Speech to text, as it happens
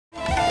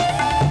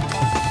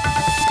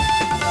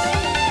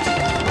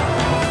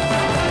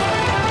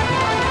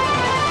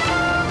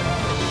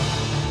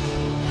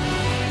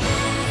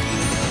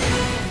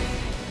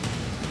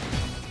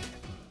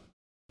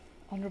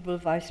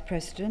Vice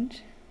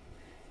President,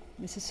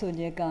 Mrs.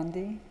 Sonia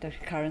Gandhi, Dr.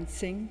 Karan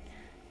Singh,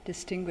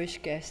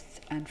 distinguished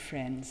guests and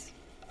friends.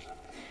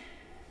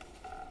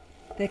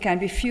 There can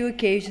be few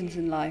occasions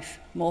in life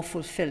more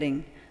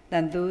fulfilling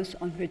than those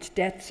on which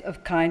debts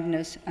of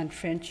kindness and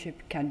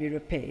friendship can be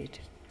repaid.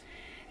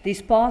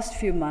 These past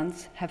few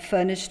months have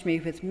furnished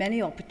me with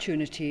many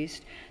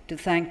opportunities to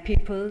thank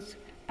peoples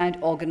and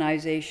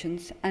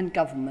organizations and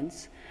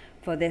governments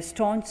for their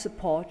staunch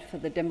support for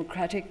the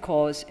democratic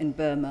cause in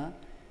Burma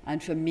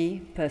and for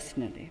me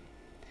personally.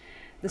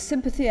 The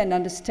sympathy and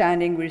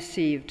understanding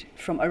received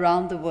from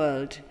around the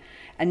world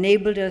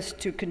enabled us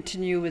to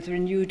continue with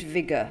renewed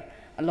vigor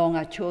along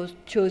our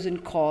chosen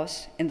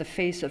course in the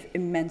face of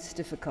immense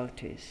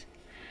difficulties.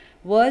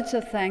 Words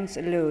of thanks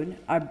alone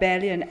are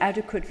barely an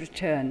adequate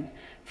return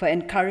for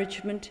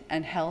encouragement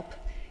and help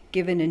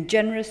given in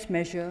generous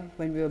measure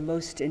when we were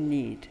most in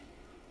need.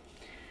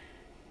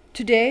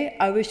 Today,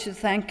 I wish to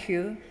thank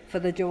you for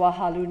the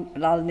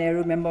Jawaharlal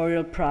Nehru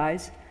Memorial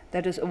Prize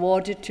that was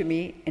awarded to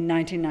me in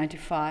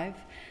 1995,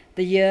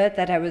 the year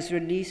that I was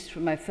released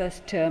from my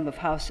first term of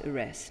house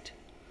arrest.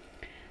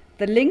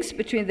 The links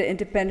between the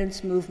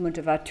independence movement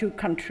of our two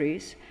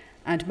countries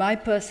and my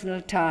personal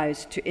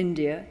ties to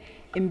India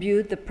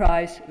imbued the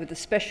prize with a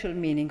special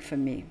meaning for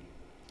me.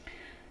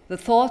 The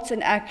thoughts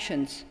and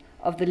actions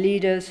of the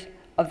leaders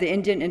of the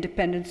Indian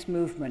independence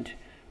movement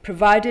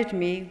provided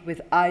me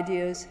with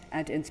ideas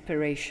and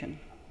inspiration.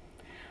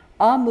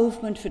 Our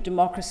movement for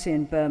democracy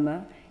in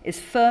Burma is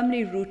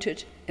firmly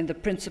rooted in the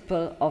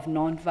principle of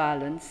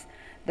nonviolence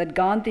that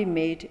Gandhi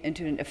made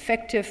into an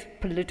effective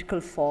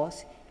political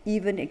force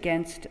even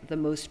against the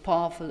most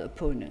powerful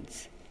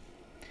opponents.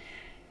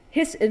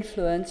 His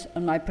influence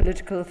on my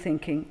political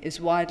thinking is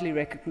widely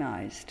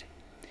recognized.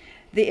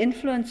 The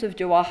influence of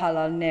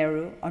Jawaharlal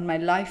Nehru on my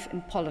life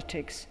in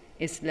politics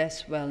is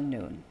less well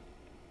known.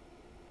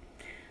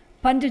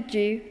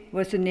 Panditji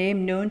was a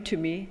name known to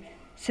me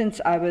since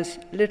I was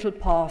little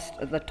past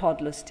the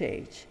toddler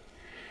stage.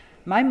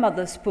 My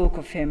mother spoke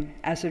of him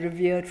as a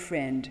revered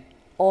friend,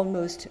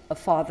 almost a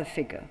father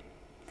figure,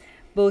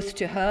 both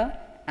to her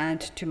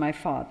and to my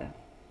father.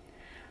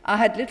 I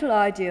had little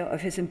idea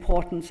of his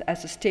importance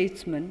as a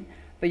statesman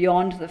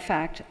beyond the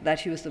fact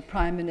that he was the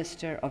Prime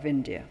Minister of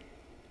India.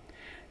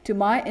 To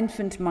my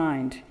infant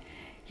mind,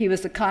 he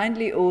was the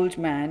kindly old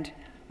man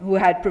who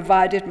had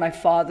provided my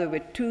father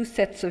with 2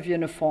 sets of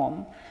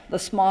uniform, the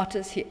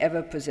smartest he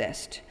ever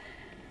possessed.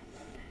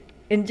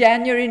 In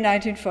January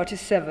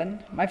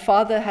 1947, my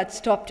father had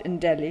stopped in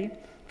Delhi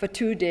for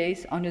 2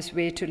 days on his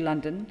way to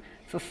London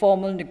for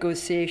formal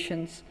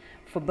negotiations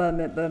for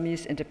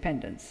Burmese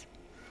independence.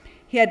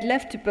 He had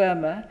left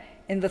Burma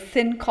in the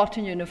thin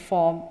cotton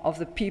uniform of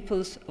the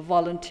People's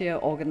Volunteer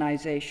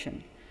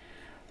Organization.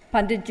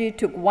 Panditji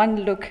took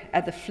one look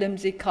at the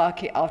flimsy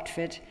khaki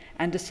outfit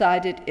and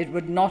decided it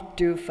would not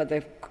do for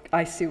the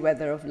icy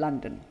weather of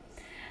London.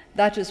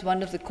 That was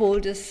one of the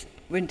coldest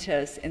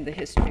winters in the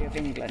history of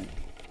England.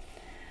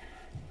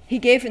 He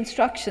gave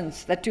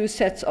instructions that 2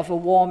 sets of a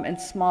warm and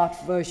smart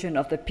version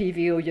of the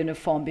PVO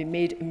uniform be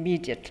made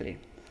immediately.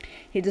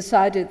 He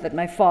decided that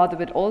my father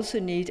would also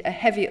need a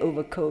heavy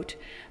overcoat,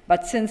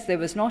 but since there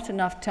was not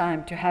enough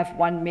time to have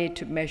one made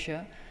to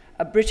measure,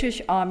 a British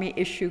Army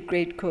issue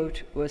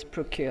greatcoat was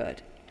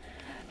procured.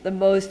 The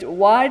most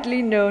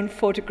widely known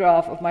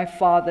photograph of my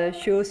father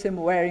shows him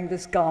wearing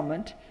this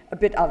garment, a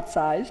bit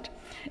outsized,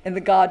 in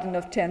the garden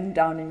of 10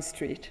 Downing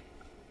Street.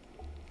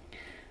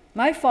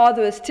 My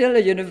father was still a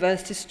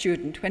university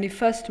student when he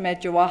first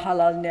met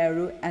Jawaharlal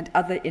Nehru and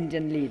other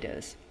Indian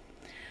leaders.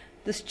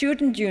 The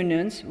student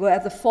unions were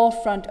at the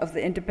forefront of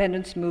the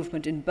independence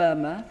movement in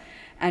Burma,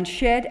 and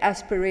shared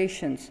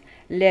aspirations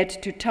led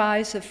to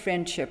ties of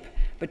friendship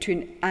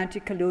between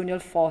anti-colonial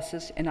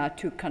forces in our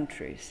two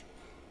countries.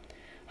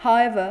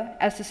 However,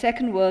 as the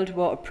Second World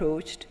War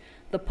approached,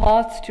 the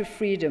path to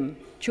freedom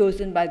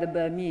chosen by the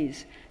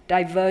Burmese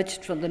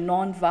diverged from the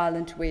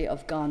non-violent way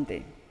of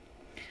Gandhi.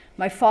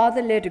 My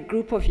father led a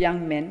group of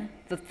young men,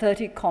 the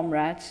 30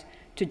 comrades,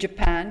 to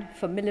Japan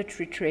for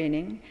military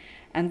training,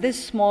 and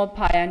this small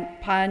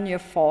pioneer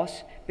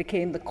force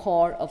became the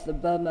core of the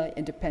Burma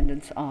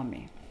Independence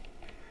Army.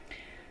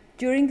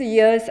 During the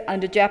years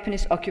under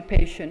Japanese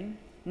occupation,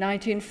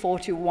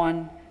 1941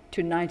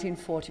 to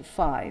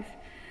 1945,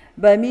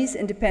 Burmese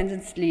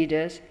independence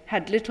leaders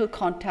had little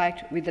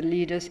contact with the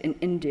leaders in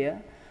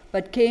India,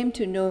 but came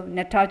to know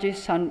Netaji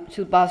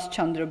Subhash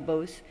Chandra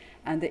Bose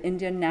and the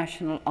Indian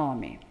National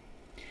Army.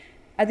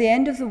 At the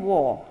end of the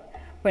war,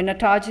 when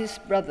Netaji's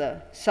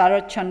brother,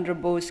 Sarat Chandra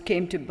Bose,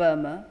 came to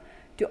Burma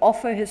to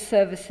offer his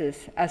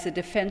services as a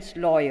defense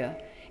lawyer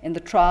in the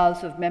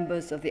trials of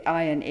members of the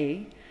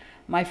INA,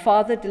 my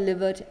father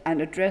delivered an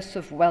address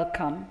of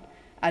welcome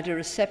at a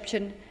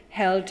reception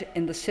held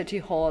in the City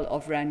Hall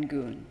of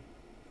Rangoon.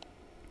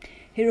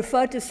 He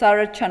referred to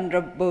Sarat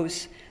Chandra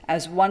Bose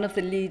as one of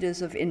the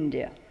leaders of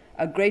India,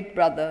 a great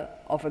brother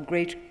of a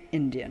great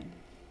Indian.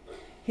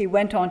 He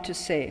went on to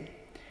say,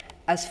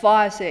 as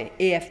far as the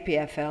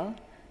AFPFL,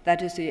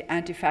 that is the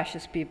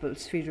Anti-Fascist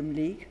People's Freedom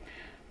League,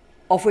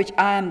 of which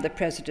I am the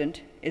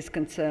president, is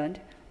concerned,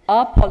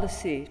 our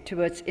policy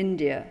towards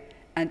India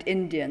and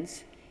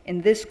Indians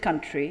in this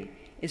country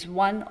is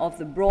one of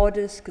the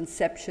broadest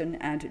conception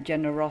and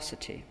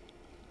generosity.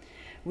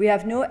 We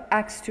have no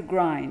axe to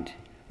grind.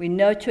 We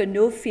nurture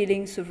no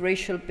feelings of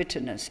racial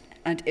bitterness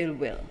and ill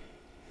will.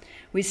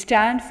 We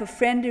stand for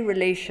friendly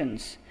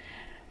relations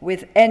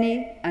with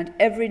any and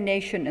every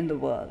nation in the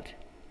world.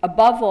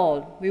 Above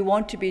all, we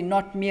want to be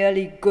not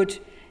merely good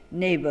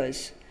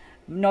neighbors.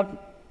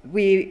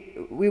 We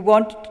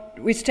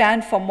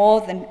stand for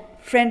more than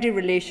friendly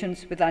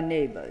relations with our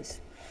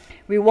neighbors.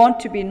 We want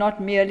to be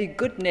not merely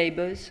good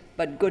neighbors,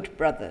 but good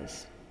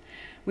brothers.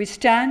 We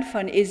stand for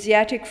an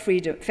Asiatic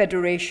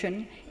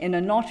federation in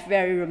a not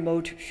very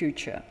remote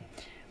future.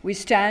 We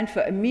stand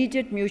for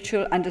immediate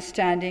mutual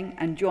understanding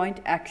and joint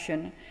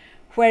action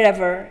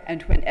wherever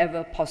and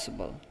whenever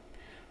possible,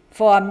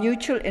 for our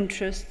mutual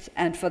interests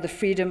and for the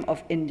freedom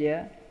of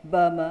India,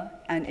 Burma,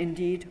 and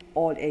indeed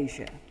all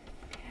Asia.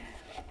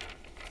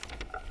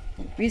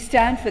 We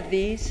stand for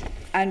these,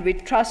 and we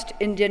trust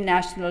Indian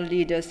national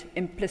leaders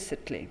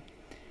implicitly.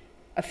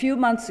 A few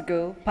months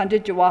ago,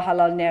 Pandit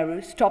Jawaharlal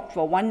Nehru stopped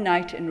for one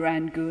night in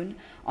Rangoon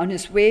on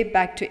his way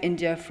back to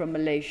India from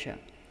Malaysia.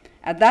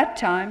 At that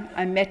time,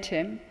 I met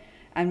him,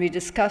 and we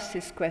discussed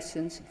his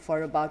questions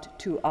for about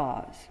 2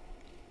 hours.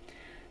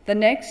 The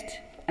next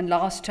and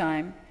last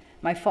time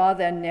my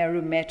father and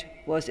Nehru met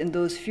was in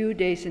those few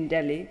days in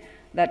Delhi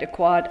that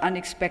acquired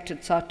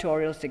unexpected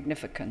sartorial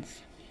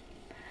significance.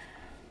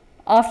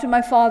 After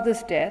my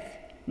father's death,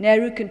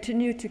 Nehru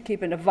continued to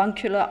keep an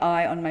avuncular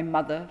eye on my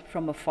mother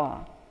from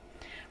afar.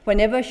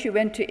 Whenever she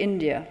went to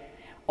India,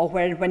 or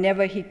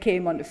whenever he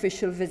came on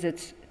official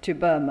visits to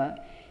Burma,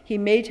 he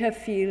made her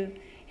feel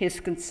his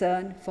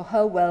concern for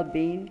her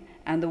well-being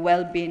and the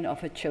well-being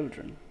of her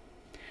children.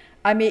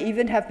 I may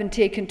even have been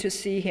taken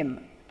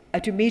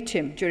to meet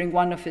him during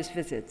one of his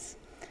visits,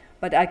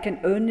 but I can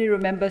only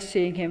remember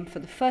seeing him for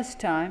the first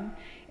time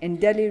in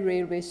Delhi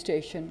railway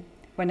station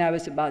when I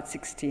was about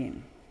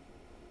 16.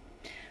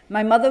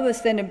 My mother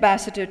was then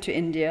ambassador to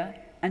India,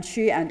 and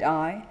she and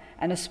I,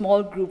 and a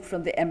small group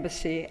from the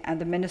embassy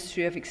and the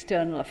Ministry of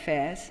External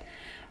Affairs,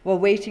 were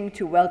waiting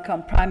to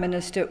welcome Prime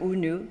Minister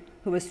UNU,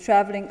 who was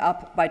traveling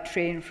up by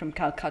train from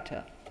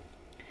Calcutta.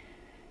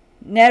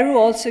 Nehru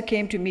also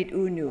came to meet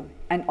UNU,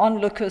 and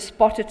onlookers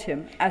spotted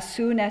him as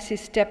soon as he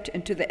stepped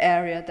into the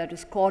area that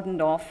was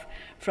cordoned off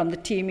from the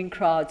teeming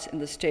crowds in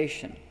the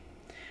station.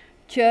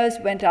 Cheers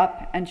went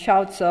up and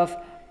shouts of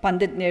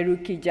Pandit Nehru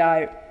Ki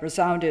Jai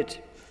resounded.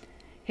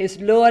 His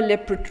lower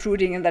lip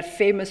protruding in that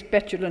famous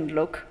petulant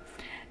look,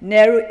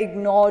 Nehru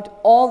ignored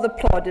all the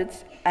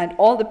plaudits and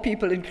all the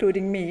people,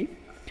 including me,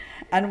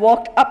 and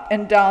walked up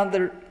and down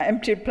the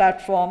empty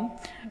platform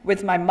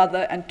with my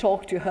mother and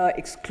talked to her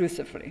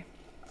exclusively.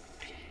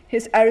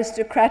 His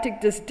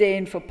aristocratic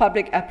disdain for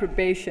public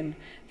approbation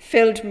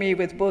filled me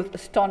with both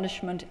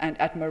astonishment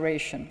and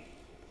admiration.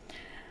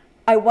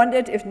 I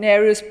wondered if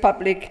Nehru's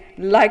public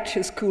liked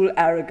his cool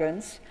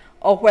arrogance,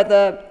 or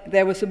whether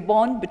there was a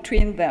bond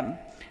between them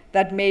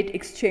that made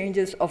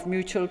exchanges of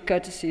mutual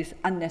courtesies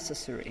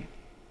unnecessary.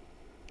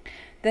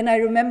 Then I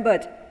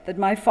remembered that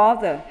my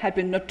father had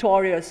been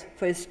notorious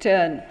for his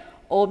stern,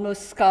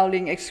 almost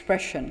scowling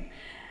expression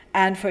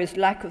and for his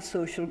lack of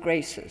social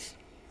graces.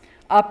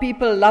 Our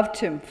people loved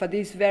him for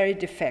these very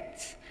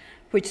defects,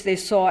 which they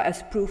saw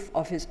as proof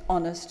of his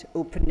honest,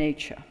 open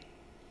nature.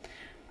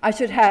 I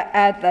should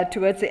add that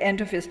towards the end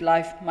of his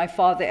life, my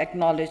father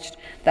acknowledged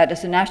that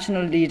as a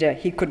national leader,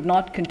 he could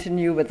not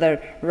continue with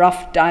the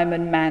rough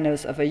diamond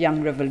manners of a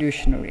young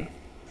revolutionary.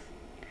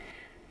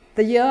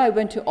 The year I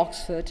went to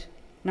Oxford,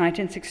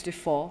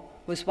 1964,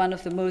 was one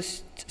of the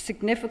most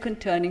significant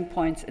turning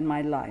points in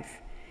my life.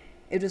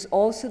 It was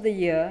also the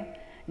year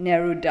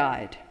Nehru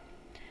died.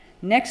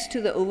 Next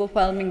to the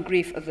overwhelming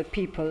grief of the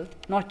people,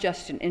 not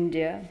just in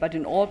India, but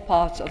in all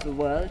parts of the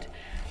world,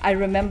 I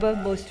remember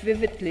most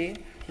vividly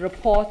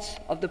reports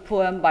of the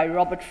poem by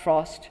Robert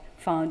Frost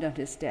found on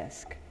his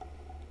desk.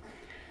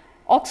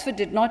 Oxford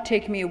did not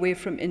take me away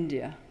from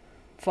India,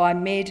 for I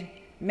made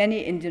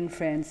many Indian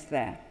friends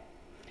there.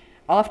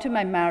 After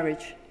my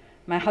marriage,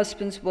 my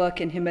husband's work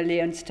in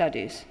Himalayan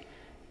studies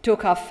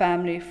took our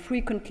family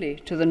frequently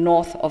to the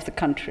north of the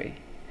country.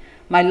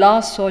 My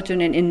last sojourn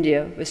in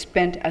India was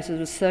spent as a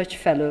research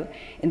fellow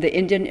in the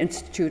Indian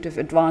Institute of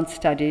Advanced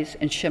Studies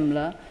in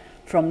Shimla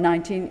from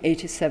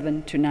 1987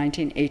 to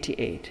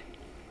 1988.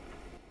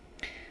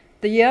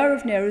 The year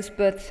of Nehru's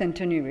birth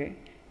centenary,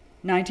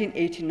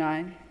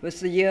 1989, was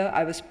the year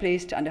I was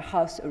placed under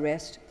house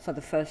arrest for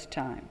the first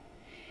time.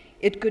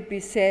 It could be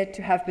said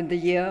to have been the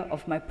year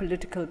of my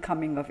political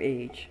coming of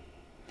age.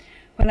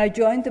 When I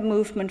joined the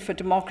movement for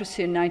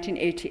democracy in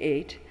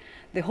 1988,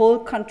 the whole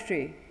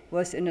country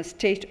was in a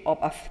state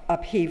of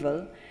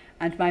upheaval,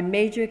 and my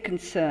major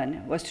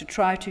concern was to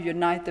try to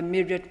unite the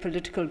myriad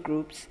political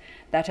groups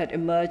that had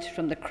emerged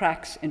from the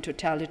cracks in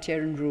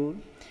totalitarian rule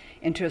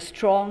into a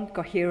strong,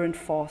 coherent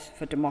force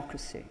for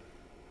democracy.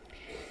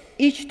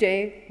 Each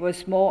day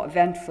was more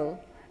than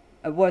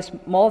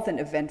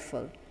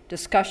eventful.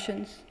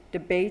 Discussions,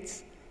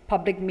 debates,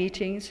 public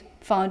meetings,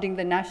 founding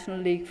the National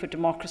League for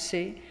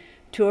Democracy,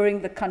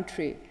 touring the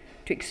country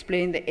to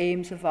explain the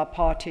aims of our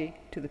party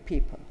to the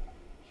people.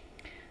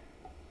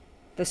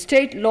 The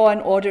State Law and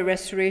Order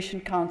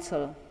Restoration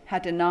Council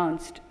had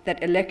announced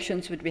that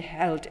elections would be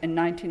held in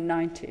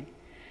 1990,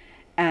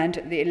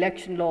 and the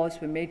election laws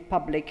were made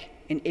public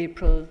in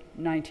April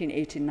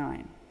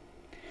 1989.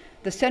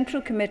 The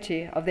Central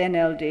Committee of the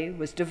NLD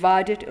was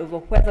divided over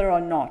whether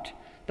or not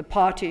the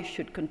party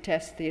should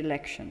contest the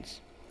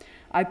elections.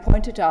 I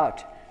pointed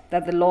out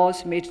that the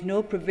laws made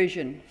no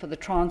provision for the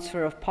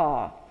transfer of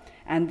power,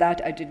 and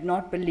that I did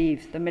not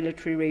believe the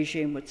military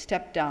regime would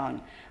step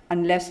down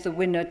unless the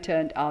winner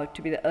turned out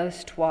to be the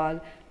erstwhile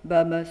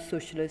Burma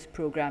Socialist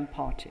Program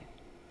Party.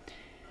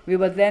 We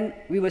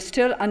were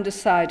still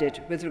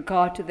undecided with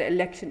regard to the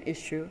election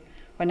issue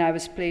when I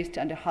was placed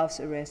under house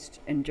arrest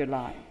in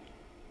July.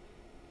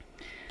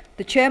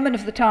 The chairman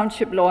of the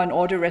Township Law and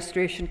Order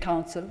Restoration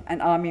Council,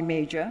 an army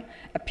major,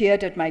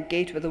 appeared at my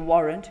gate with a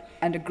warrant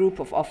and a group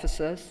of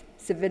officers,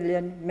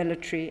 civilian,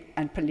 military,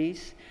 and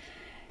police,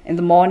 in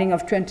the morning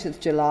of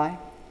 20th July,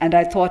 and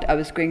I thought I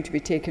was going to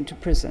be taken to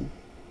prison.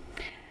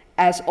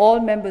 As all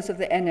members of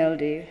the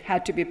NLD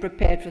had to be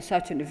prepared for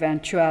such an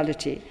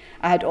eventuality,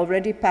 I had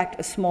already packed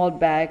a small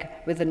bag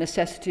with the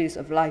necessities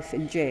of life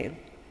in jail.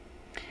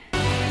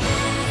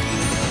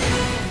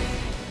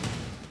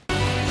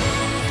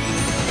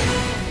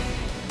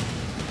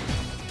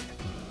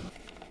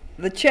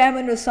 The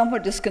chairman was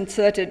somewhat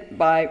disconcerted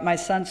by my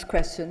son's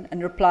question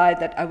and replied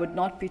that I would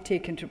not be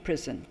taken to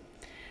prison.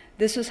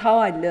 This is how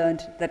I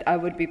learned that I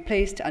would be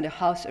placed under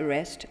house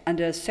arrest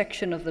under a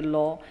section of the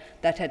law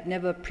that had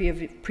never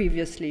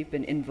previously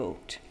been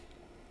invoked.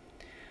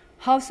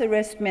 House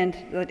arrest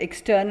meant that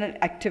external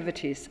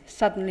activities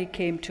suddenly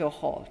came to a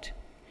halt.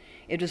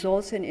 It was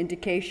also an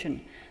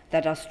indication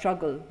that our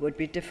struggle would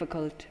be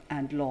difficult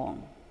and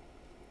long.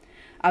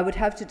 I would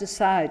have to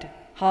decide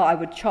how I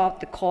would chart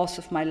the course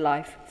of my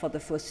life for the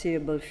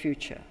foreseeable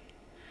future.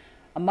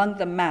 Among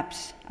the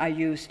maps I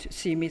used to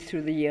see me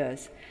through the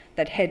years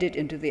that headed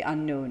into the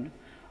unknown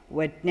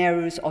were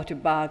Nehru's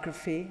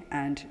autobiography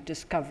and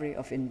Discovery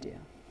of India.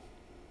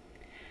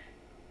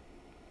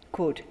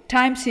 Quote,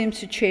 "Time seems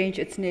to change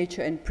its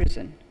nature in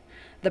prison.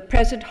 The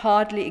present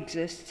hardly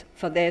exists,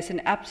 for there is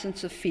an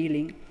absence of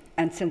feeling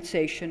and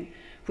sensation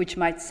which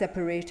might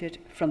separate it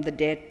from the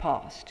dead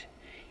past.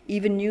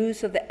 Even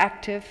news of the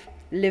active,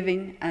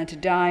 living, and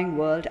dying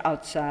world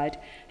outside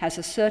has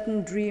a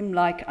certain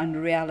dreamlike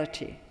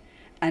unreality,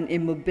 an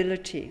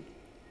immobility,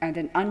 and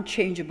an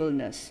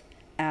unchangeableness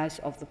as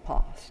of the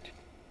past."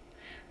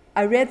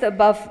 I read the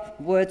above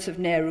words of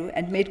Nehru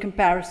and made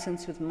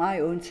comparisons with my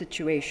own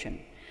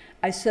situation.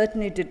 I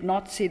certainly did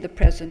not see the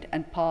present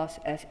and past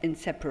as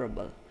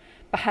inseparable,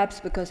 perhaps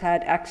because I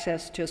had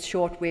access to a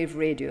shortwave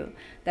radio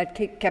that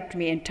kept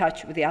me in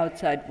touch with the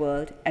outside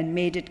world and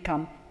made it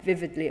come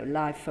vividly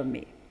alive for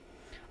me.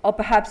 Or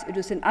perhaps it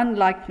was an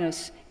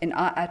unlikeness in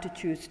our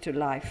attitudes to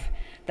life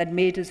that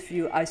made us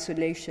view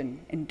isolation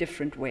in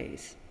different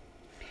ways.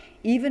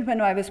 Even when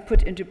I was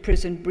put into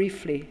prison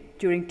briefly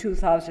during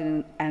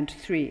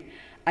 2003,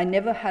 I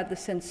never had the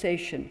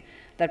sensation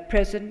that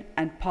present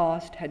and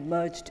past had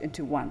merged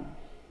into one.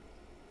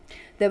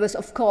 There was,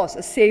 of course,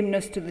 a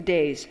sameness to the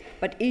days,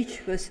 but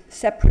each was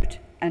separate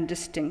and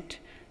distinct,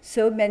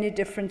 so many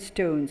different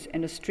stones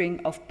in a string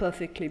of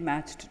perfectly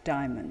matched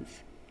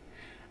diamonds.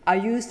 I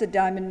use the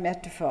diamond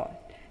metaphor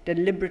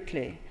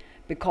deliberately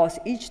because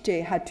each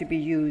day had to be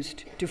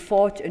used to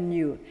forge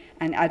anew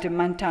an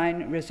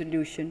adamantine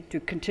resolution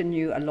to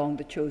continue along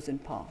the chosen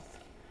path.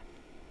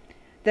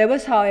 There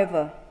was,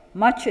 however,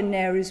 much in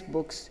Nehru's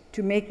books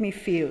to make me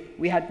feel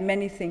we had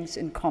many things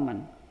in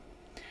common.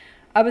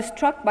 I was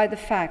struck by the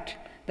fact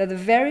that the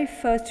very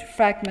first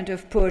fragment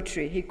of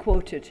poetry he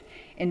quoted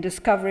in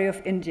Discovery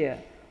of India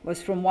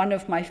was from one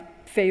of my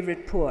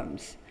favorite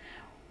poems,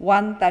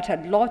 one that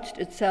had lodged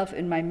itself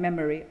in my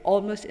memory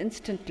almost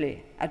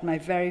instantly at my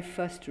very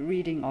first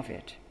reading of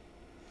it.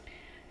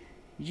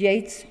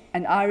 Yeats,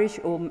 an Irish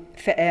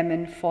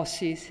airman,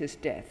 foresees his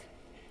death.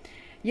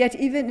 Yet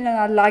even in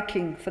our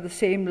liking for the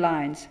same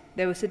lines,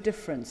 there was a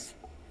difference.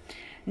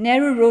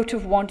 Nehru wrote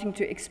of wanting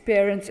to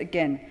experience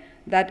again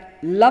that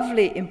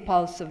lovely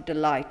impulse of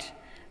delight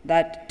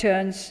that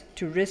turns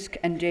to risk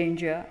and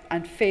danger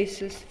and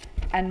faces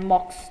and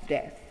mocks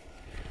death.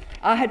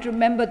 I had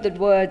remembered the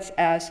words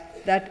as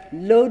that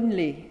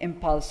lonely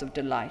impulse of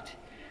delight,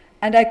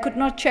 and I could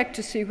not check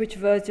to see which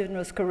version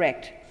was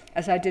correct,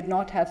 as I did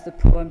not have the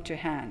poem to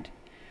hand.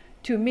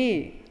 To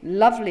me,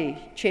 lovely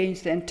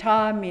changed the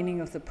entire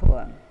meaning of the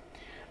poem.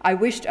 I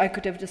wished I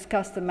could have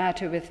discussed the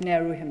matter with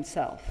Nehru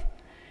himself.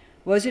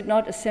 Was it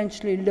not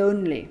essentially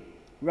lonely,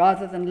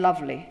 rather than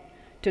lovely,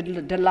 to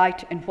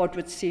delight in what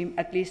would seem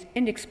at least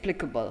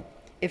inexplicable,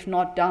 if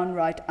not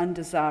downright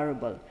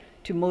undesirable,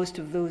 to most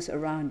of those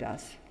around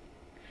us?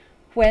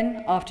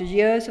 When, after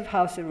years of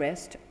house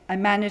arrest, I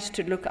managed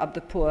to look up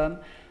the poem,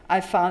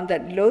 I found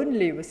that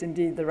lonely was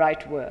indeed the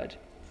right word.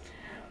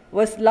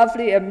 Was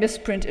lovely a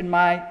misprint in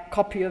my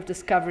copy of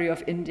Discovery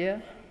of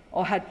India,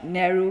 or had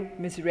Nehru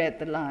misread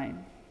the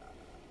line?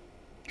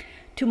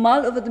 to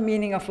mull over the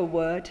meaning of a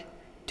word,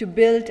 to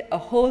build a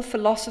whole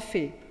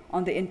philosophy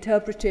on the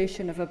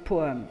interpretation of a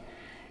poem.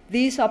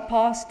 These are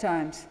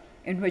pastimes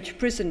in which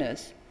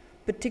prisoners,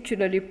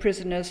 particularly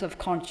prisoners of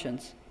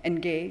conscience,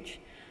 engage,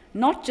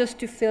 not just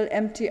to fill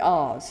empty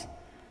hours,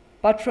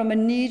 but from a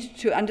need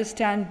to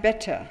understand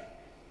better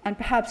and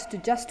perhaps to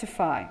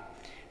justify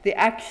the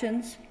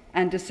actions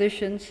and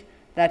decisions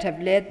that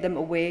have led them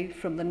away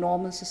from the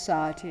normal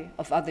society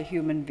of other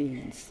human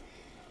beings.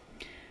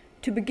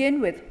 To begin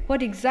with,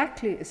 what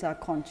exactly is our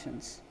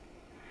conscience?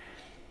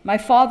 My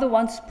father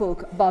once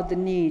spoke about the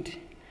need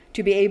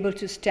to be able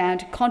to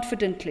stand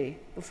confidently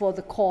before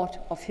the court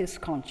of his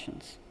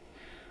conscience.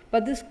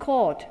 But this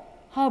court,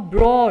 how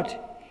broad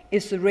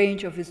is the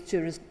range of its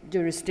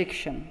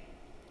jurisdiction?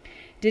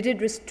 Did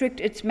it restrict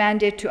its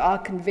mandate to our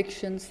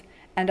convictions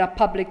and our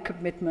public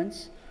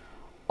commitments?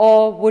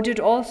 Or would it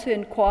also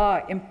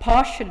inquire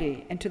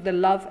impartially into the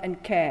love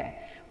and care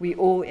we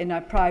owe in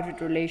our private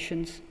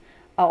relations,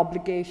 our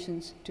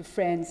obligations to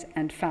friends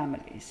and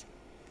families?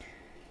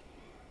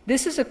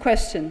 This is a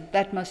question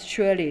that must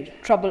surely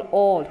trouble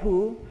all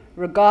who,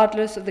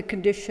 regardless of the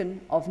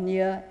condition of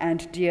near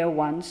and dear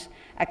ones,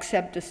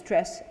 accept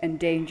distress and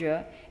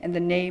danger in the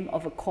name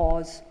of a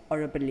cause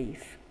or a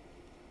belief.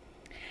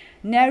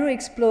 Nehru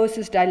explores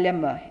this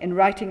dilemma in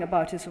writing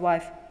about his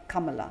wife,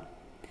 Kamala.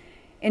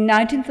 In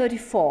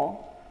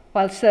 1934,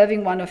 while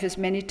serving one of his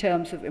many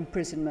terms of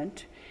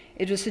imprisonment,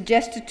 it was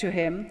suggested to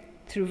him,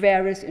 through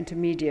various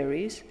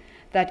intermediaries,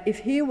 that if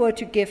he were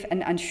to give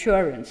an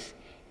assurance,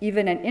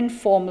 even an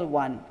informal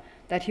one,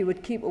 that he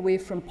would keep away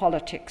from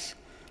politics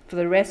for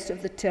the rest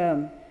of the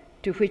term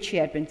to which he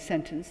had been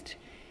sentenced,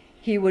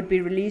 he would be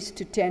released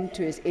to tend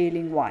to his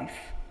ailing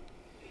wife.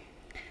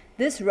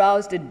 This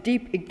roused a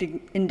deep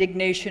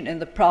indignation in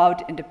the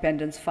proud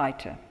independence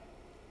fighter.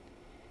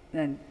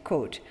 Then,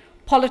 quote,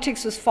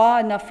 "Politics was far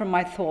enough from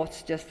my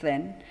thoughts just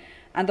then,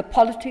 and the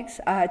politics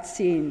I had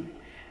seen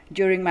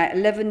during my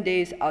 11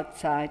 days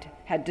outside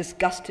had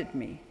disgusted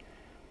me.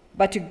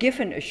 But to give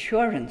an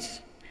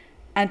assurance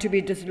and to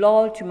be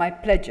disloyal to my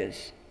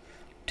pledges,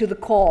 to the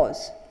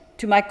cause,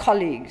 to my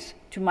colleagues,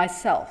 to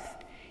myself,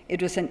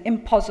 it was an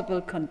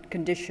impossible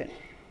condition,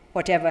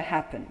 whatever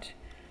happened.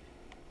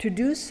 To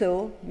do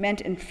so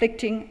meant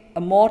inflicting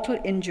a mortal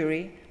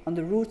injury on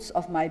the roots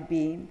of my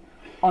being,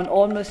 on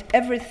almost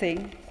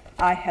everything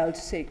I held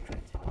sacred."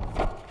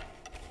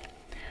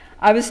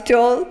 I was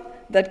told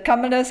that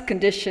Kamala's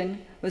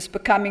condition was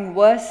becoming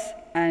worse,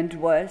 and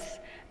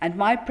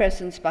my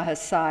presence by her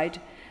side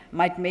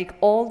might make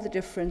all the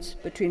difference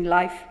between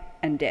life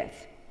and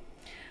death.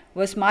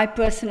 Was my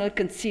personal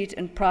conceit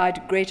and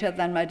pride greater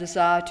than my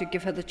desire to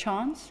give her the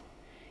chance?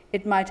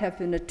 It might have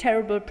been a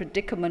terrible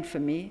predicament for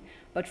me,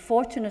 but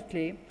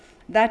fortunately,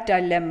 that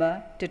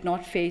dilemma did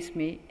not face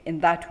me in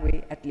that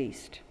way, at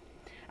least.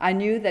 I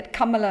knew that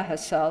Kamala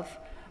herself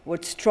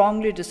would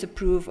strongly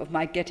disapprove of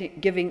my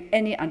giving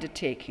any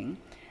undertaking,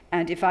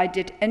 and if I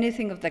did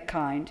anything of the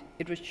kind,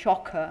 it would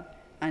shock her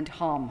and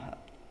harm her.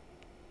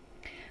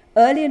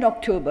 Early in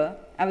October,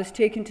 I was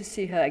taken to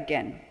see her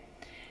again.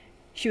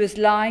 She was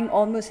lying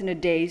almost in a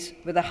daze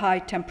with a high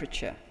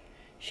temperature.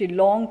 She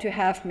longed to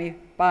have me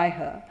by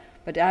her,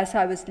 but as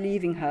I was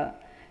leaving her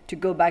to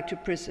go back to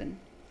prison,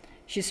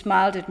 she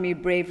smiled at me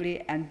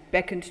bravely and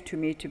beckoned to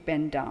me to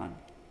bend down.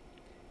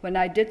 When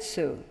I did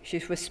so, she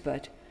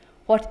whispered,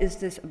 "What is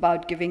this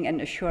about giving an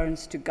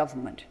assurance to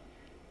government?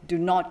 Do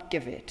not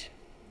give it."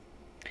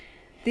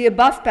 The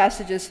above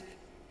passages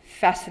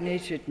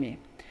fascinated me.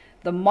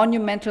 The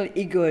monumental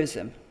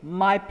egoism,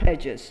 my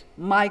pledges,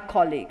 my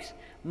colleagues,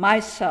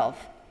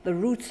 myself, the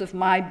roots of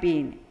my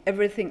being,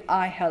 everything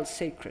I held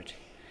sacred.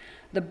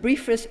 The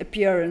briefest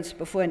appearance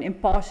before an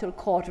impartial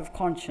court of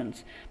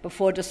conscience,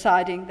 before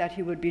deciding that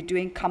he would be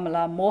doing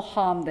Kamala more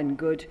harm than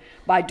good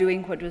by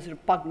doing what was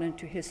repugnant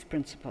to his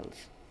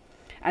principles.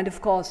 And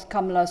of course,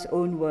 Kamala's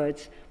own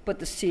words put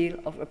the seal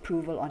of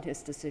approval on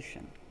his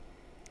decision.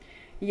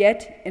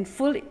 Yet, in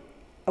full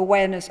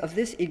awareness of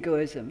this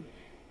egoism,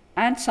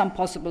 and some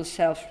possible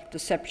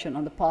self-deception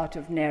on the part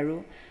of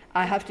Nehru,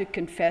 I have to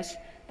confess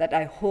that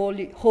I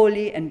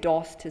wholly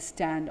endorsed his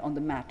stand on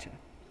the matter.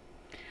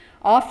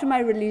 After my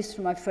release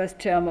from my first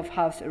term of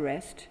house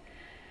arrest,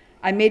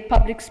 I made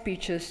public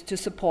speeches to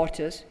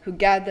supporters who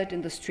gathered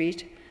in the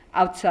street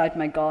outside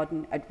my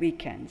garden at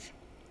weekends.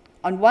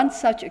 On one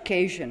such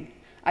occasion,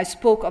 I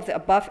spoke of the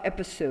above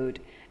episode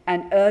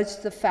and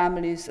urged the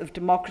families of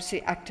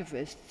democracy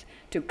activists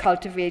to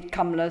cultivate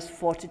Kamala's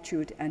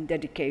fortitude and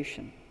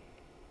dedication,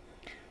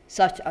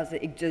 such as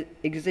the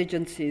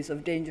exigencies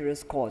of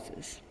dangerous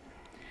causes.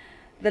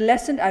 The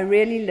lesson I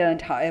really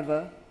learned,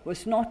 however,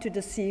 was not to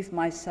deceive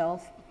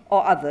myself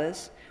or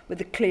others with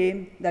the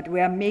claim that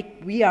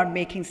we are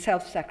making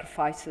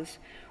self-sacrifices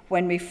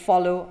when we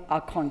follow our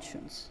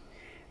conscience.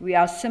 We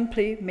are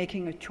simply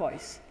making a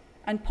choice,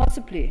 and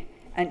possibly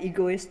an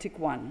egoistic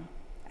one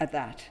at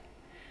that.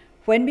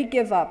 When we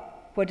give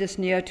up what is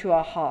near to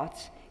our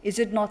hearts, is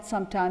it not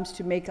sometimes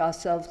to make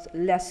ourselves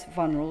less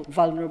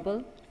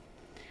vulnerable?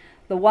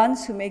 The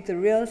ones who make the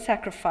real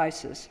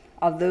sacrifices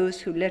are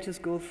those who let us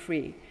go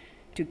free,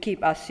 to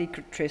keep our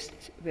secret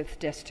trysts with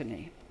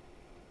destiny.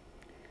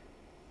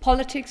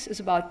 Politics is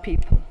about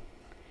people,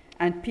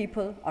 and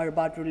people are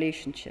about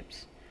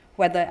relationships,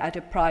 whether at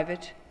a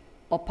private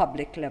or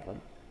public level.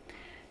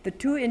 The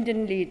two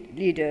Indian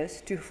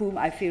leaders to whom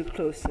I feel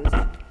closest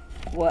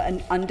were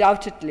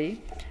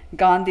undoubtedly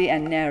Gandhi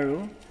and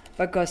Nehru,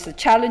 because the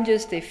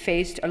challenges they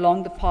faced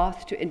along the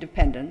path to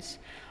independence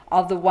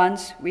are the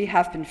ones we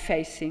have been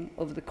facing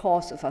over the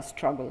course of our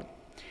struggle,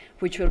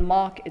 which will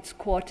mark its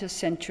quarter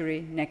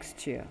century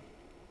next year.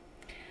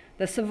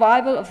 The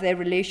survival of their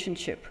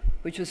relationship,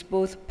 which was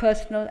both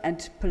personal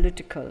and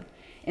political,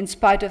 in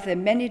spite of their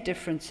many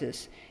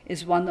differences,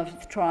 is one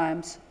of the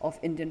triumphs of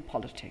Indian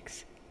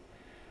politics.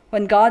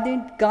 When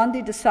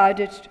Gandhi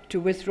decided to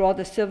withdraw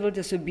the civil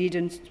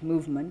disobedience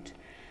movement,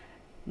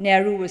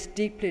 Nehru was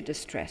deeply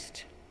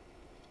distressed.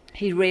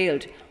 He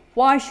railed,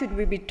 "Why should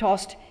we be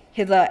tossed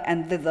hither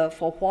and thither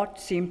for what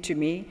seemed to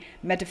me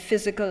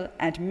metaphysical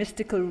and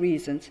mystical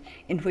reasons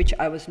in which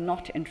I was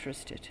not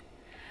interested?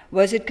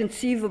 Was it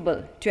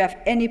conceivable to have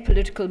any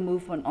political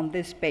movement on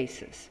this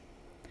basis?"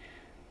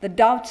 The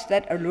doubts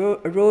that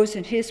arose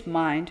in his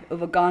mind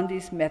over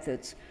Gandhi's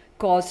methods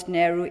caused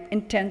Nehru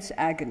intense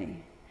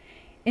agony.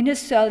 In his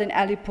cell in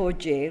Alipore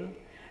jail,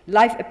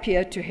 life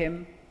appeared to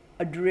him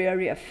a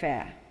dreary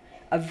affair,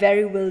 a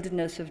very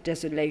wilderness of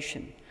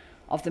desolation.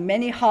 Of the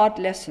many hard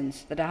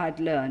lessons that I had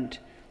learned,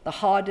 the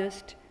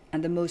hardest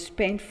and the most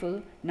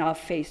painful now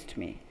faced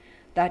me,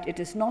 that it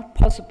is not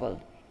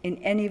possible in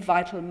any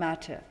vital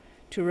matter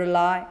to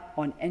rely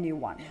on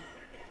anyone.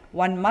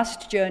 One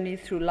must journey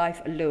through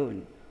life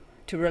alone.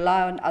 To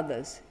rely on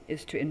others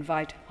is to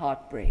invite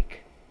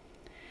heartbreak.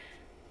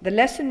 The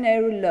lesson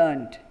Nehru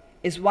learned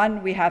is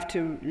one we have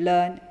to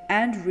learn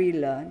and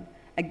relearn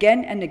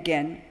again and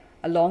again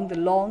along the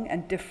long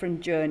and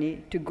different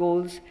journey to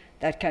goals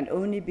that can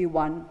only be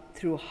won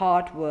through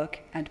hard work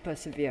and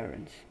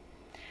perseverance.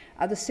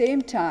 At the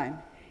same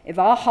time, if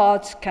our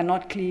hearts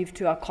cannot cleave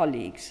to our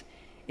colleagues,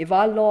 if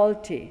our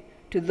loyalty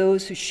to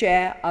those who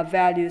share our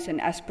values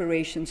and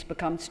aspirations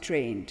becomes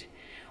strained,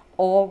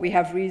 or we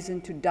have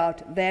reason to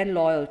doubt their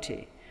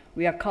loyalty,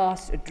 we are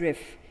cast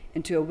adrift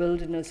into a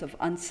wilderness of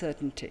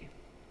uncertainty.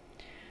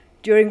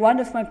 During one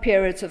of my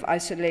periods of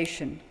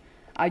isolation,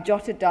 I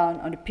jotted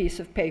down on a piece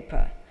of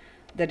paper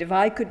that if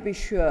I could be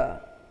sure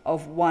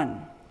of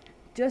one,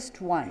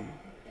 just one,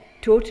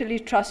 totally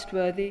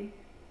trustworthy,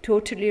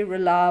 totally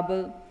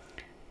reliable,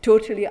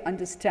 totally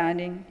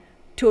understanding,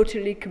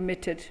 totally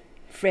committed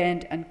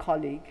friend and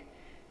colleague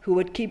who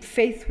would keep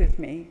faith with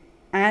me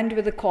and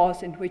with the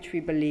cause in which we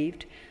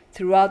believed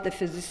throughout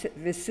the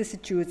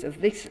vicissitudes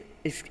of this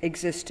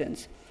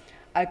existence,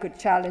 I could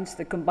challenge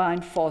the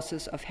combined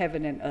forces of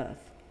heaven and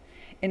earth.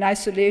 In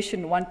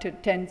isolation, one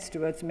tends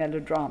towards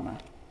melodrama.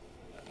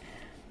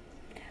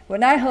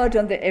 When I heard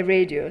on the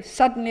radio,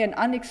 suddenly and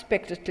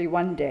unexpectedly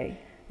one day,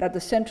 that the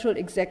Central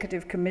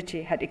Executive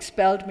Committee had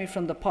expelled me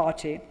from the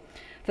party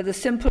for the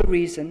simple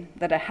reason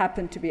that I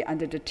happened to be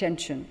under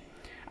detention,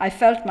 I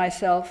felt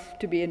myself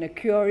to be in a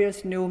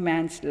curious no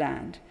man's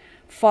land,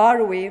 far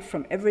away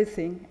from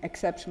everything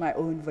except my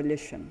own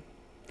volition.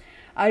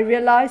 I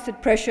realized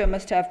that pressure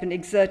must have been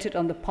exerted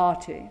on the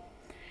party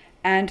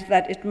and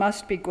that it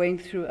must be going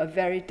through a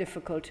very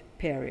difficult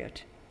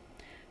period.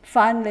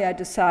 Finally, I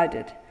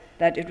decided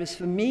that it was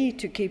for me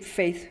to keep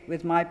faith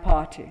with my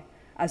party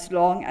as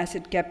long as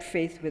it kept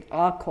faith with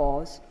our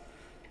cause,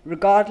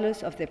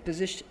 regardless of their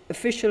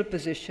official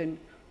position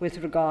with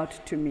regard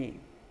to me.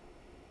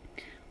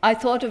 I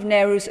thought of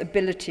Nehru's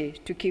ability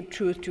to keep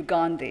truth to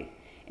Gandhi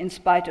in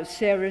spite of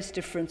serious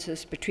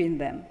differences between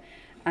them,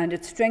 and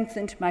it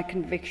strengthened my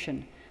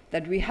conviction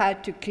that we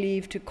had to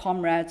cleave to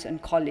comrades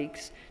and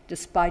colleagues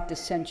despite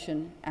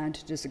dissension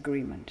and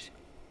disagreement.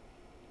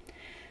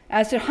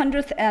 As the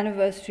 100th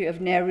anniversary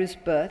of Nehru's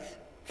birth,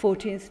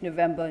 14th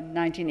November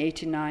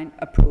 1989,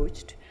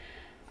 approached,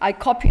 I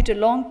copied a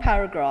long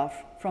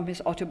paragraph from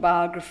his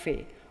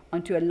autobiography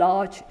onto a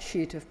large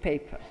sheet of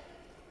paper.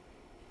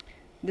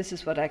 This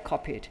is what I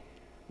copied.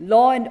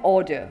 "Law and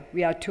order,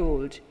 we are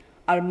told,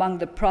 are among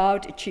the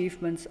proud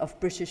achievements of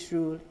British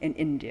rule in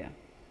India.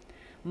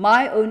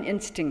 My own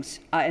instincts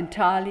are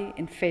entirely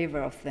in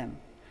favor of them.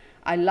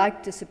 I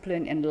like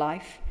discipline in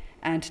life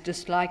and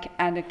dislike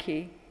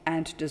anarchy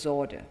and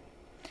disorder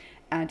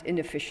and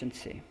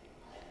inefficiency.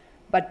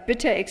 But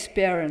bitter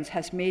experience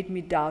has made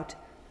me doubt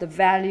the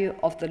value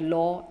of the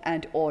law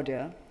and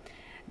order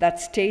that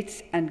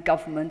states and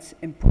governments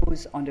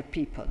impose on the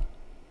people.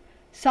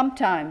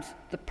 Sometimes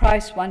the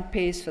price one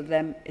pays for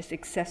them is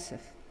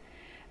excessive,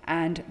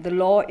 and the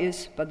law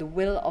is but the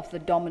will of the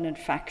dominant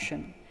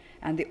faction,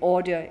 and the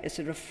order is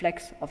a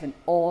reflex of an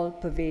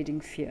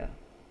all-pervading fear.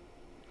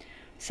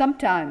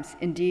 Sometimes,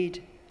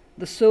 indeed,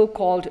 the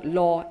so-called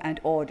law and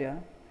order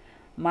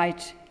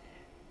might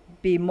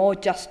be more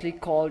justly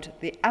called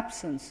the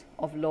absence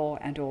of law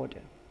and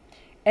order.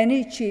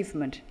 Any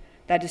achievement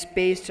that is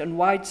based on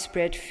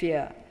widespread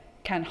fear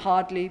can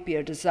hardly be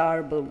a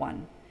desirable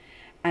one,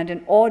 and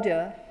an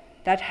order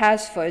that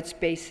has for its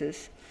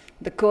basis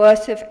the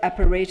coercive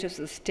apparatus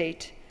of the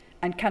state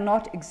and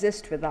cannot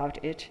exist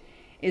without it,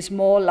 is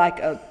more like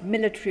a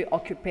military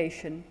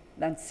occupation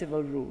than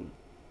civil rule.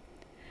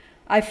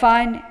 I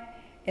find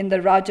in the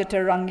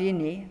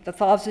Rajatarangini, the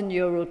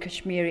 1,000-year-old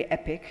Kashmiri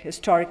epic,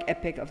 historic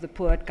epic of the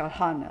poet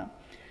Kalhana,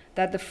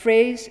 that the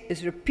phrase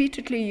is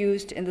repeatedly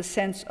used in the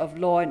sense of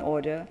law and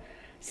order,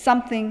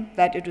 something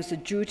that it was the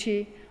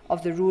duty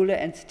of the ruler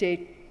and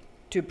state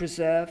to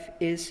preserve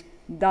is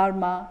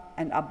dharma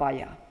and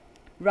abhaya,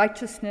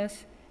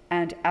 righteousness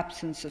and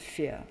absence of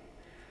fear.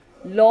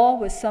 Law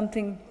was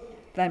something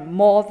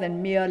more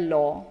than mere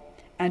law,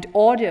 and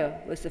order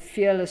was the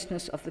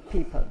fearlessness of the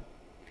people.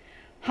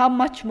 How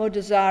much more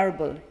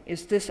desirable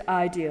is this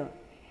idea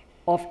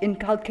of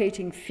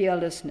inculcating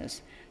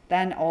fearlessness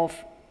than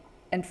of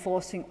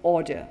enforcing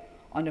order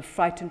on a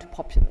frightened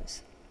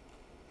populace?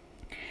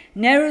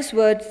 Nehru's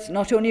words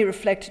not only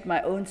reflected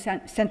my own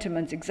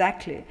sentiments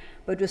exactly,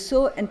 but were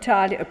so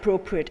entirely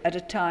appropriate at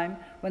a time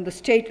when the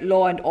State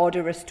Law and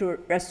Order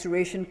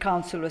Restoration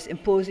Council was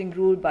imposing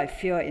rule by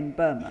fear in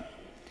Burma.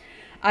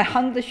 I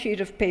hung the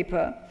sheet of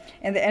paper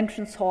in the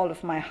entrance hall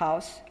of my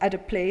house at a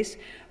place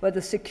where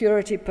the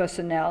security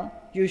personnel,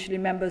 usually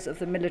members of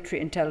the military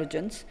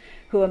intelligence,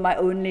 who were my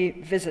only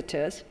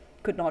visitors,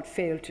 could not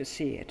fail to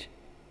see it.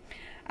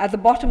 At the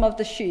bottom of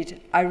the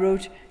sheet, I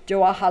wrote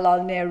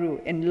Jawaharlal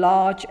Nehru in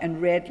large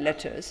and red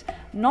letters,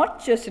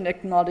 not just an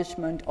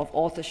acknowledgement of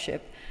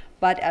authorship,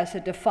 but as a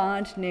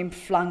defiant name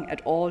flung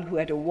at all who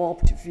had a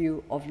warped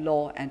view of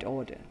law and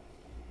order.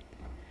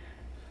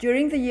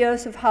 During the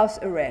years of house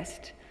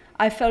arrest,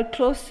 I felt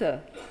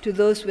closer to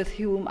those with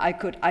whom I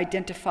could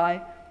identify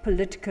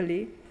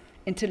politically,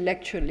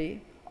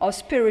 intellectually, or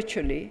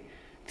spiritually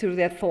through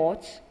their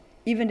thoughts,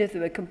 even if they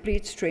were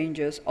complete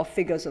strangers or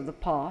figures of the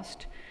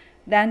past,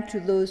 than to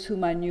those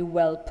whom I knew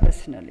well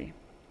personally.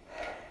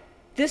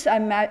 This I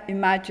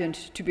imagined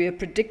to be a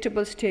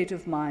predictable state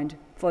of mind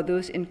for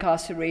those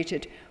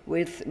incarcerated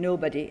with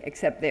nobody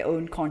except their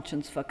own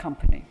conscience for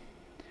company.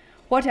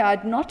 What I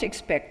had not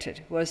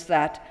expected was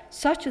that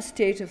such a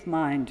state of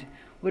mind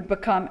would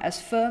become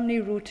as firmly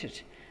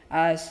rooted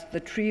as the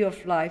tree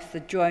of life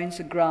that joins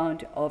the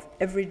ground of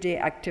everyday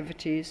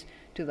activities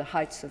to the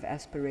heights of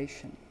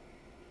aspiration.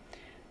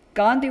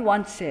 Gandhi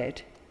once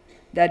said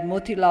that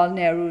Motilal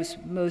Nehru's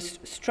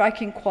most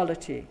striking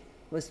quality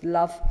was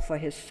love for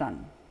his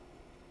son.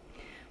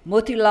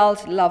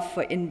 Motilal's love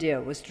for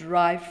India was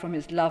derived from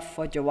his love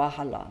for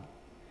Jawaharlal.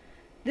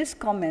 This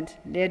comment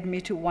led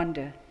me to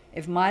wonder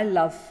if my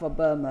love for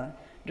Burma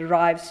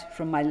derives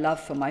from my love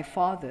for my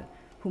father,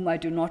 whom I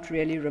do not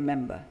really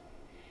remember.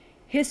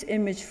 His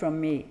image from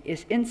me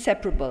is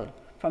inseparable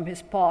from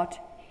his part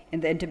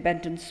in the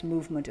independence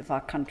movement of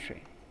our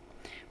country,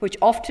 which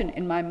often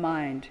in my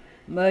mind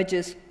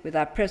merges with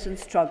our present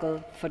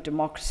struggle for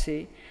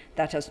democracy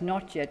that has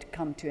not yet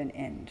come to an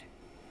end.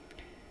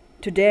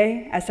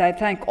 Today, as I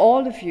thank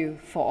all of you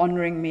for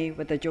honoring me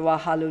with the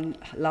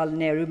Jawaharlal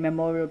Nehru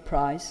Memorial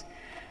Prize,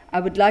 I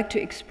would like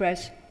to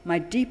express my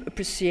deep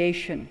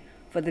appreciation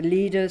for the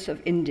leaders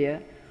of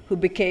India who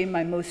became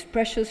my most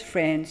precious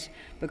friends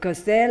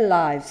because their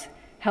lives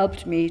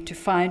helped me to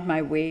find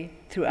my way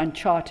through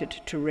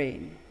uncharted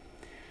terrain.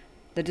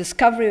 The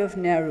discovery of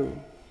Nehru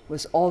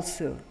was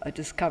also a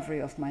discovery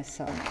of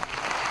myself.